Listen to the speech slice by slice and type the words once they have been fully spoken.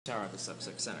Tower at the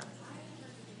Sussex Centre.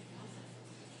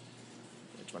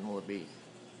 Which one will it be?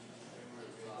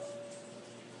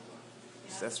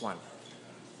 It's this one.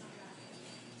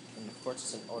 And of course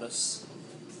it's an OTIS.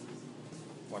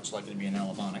 Much likely to be an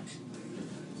Elevonic.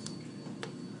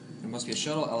 There must be a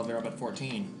shuttle elevator up at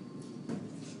 14.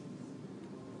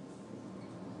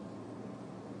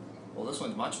 Well, this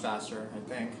one's much faster, I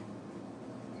think.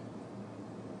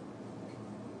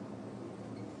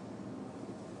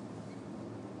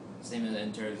 Same as the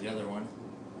interior as the other one.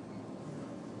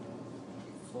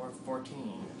 Floor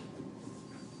 14.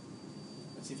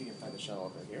 Let's see if you can find the shuttle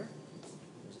over here.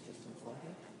 There's a 15th floor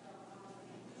here.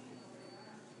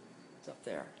 It's up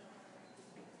there.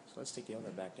 So let's take the other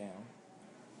back down.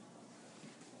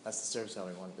 That's the service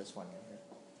elevator one, this one right here.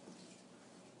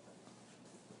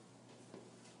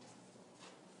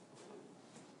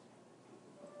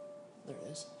 There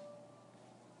it is.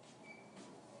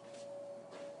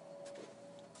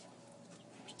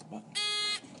 Push the button.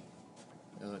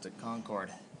 Oh, it's a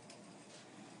Concord.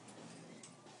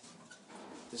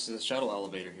 This is a shuttle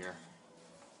elevator here.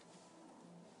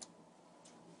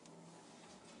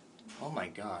 Oh my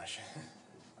gosh.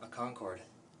 A Concord.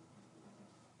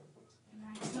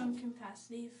 Maximum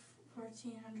capacity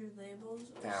 1,400 labels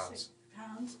or Pounds.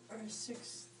 pounds or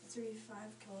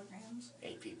 635 kilograms.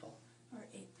 8 people. Or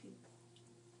 8 people.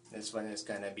 This one is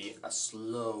going to be a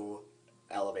slow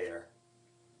elevator.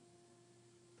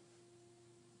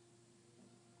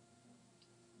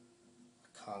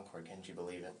 Concord, can't you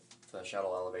believe it? It's a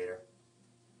shuttle elevator.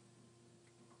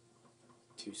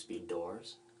 2-speed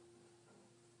doors.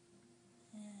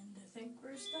 And I think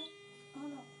we're stuck. Oh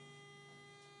no.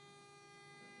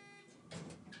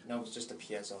 No, it's just a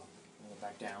piezo. We'll go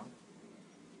back down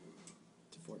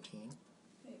to 14.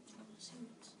 Wait, let me see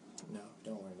what's... No,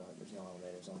 don't worry about it. There's no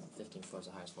elevators on the 15th floor is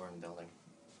the highest floor in the building.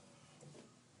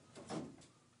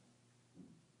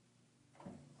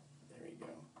 There you go.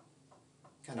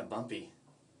 Kind of bumpy.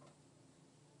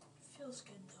 Feels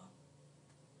good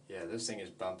though. Yeah, this thing is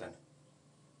bumping.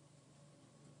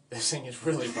 This thing is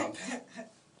really bumping.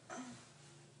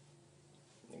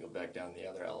 And go back down the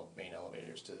other main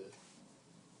elevators to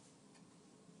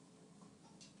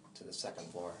the second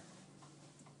floor.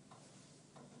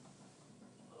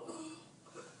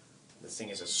 This thing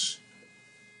is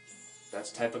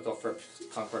that's typical for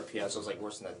Concord Piazzos, like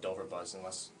worse than the Dover Buzz,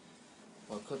 unless,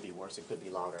 well, it could be worse, it could be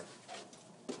louder.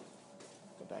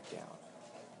 Go back down.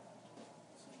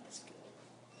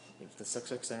 The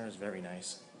Sussex Centre is very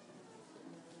nice.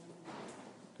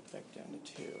 Go back down to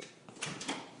 2.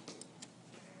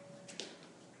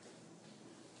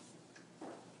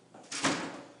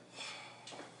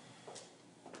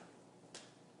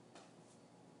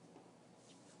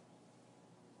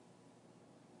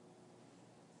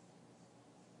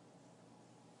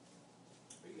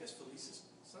 Are you guys Felice's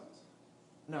sons?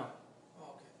 No.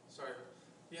 Oh, okay. Sorry.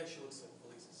 Yeah, she looks like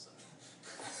Felice's son.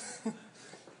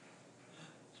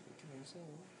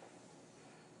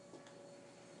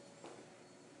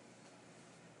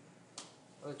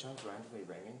 Oh, the chime's randomly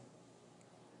ringing.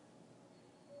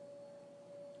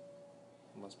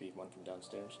 Must be one from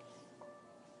downstairs.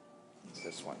 It's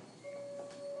this one.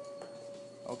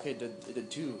 Okay, it did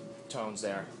 2 tones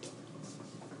there.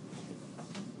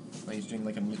 Oh, he's doing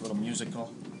like a little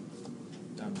musical.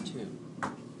 Down to 2.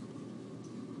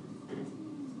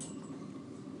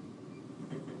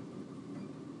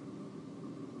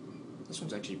 This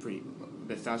one's actually a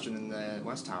bit faster than the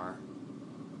West Tower.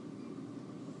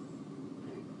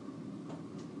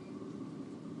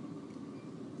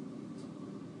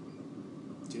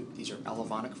 These are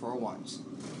Elevonic 401s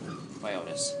by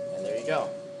OTIS. And there you go.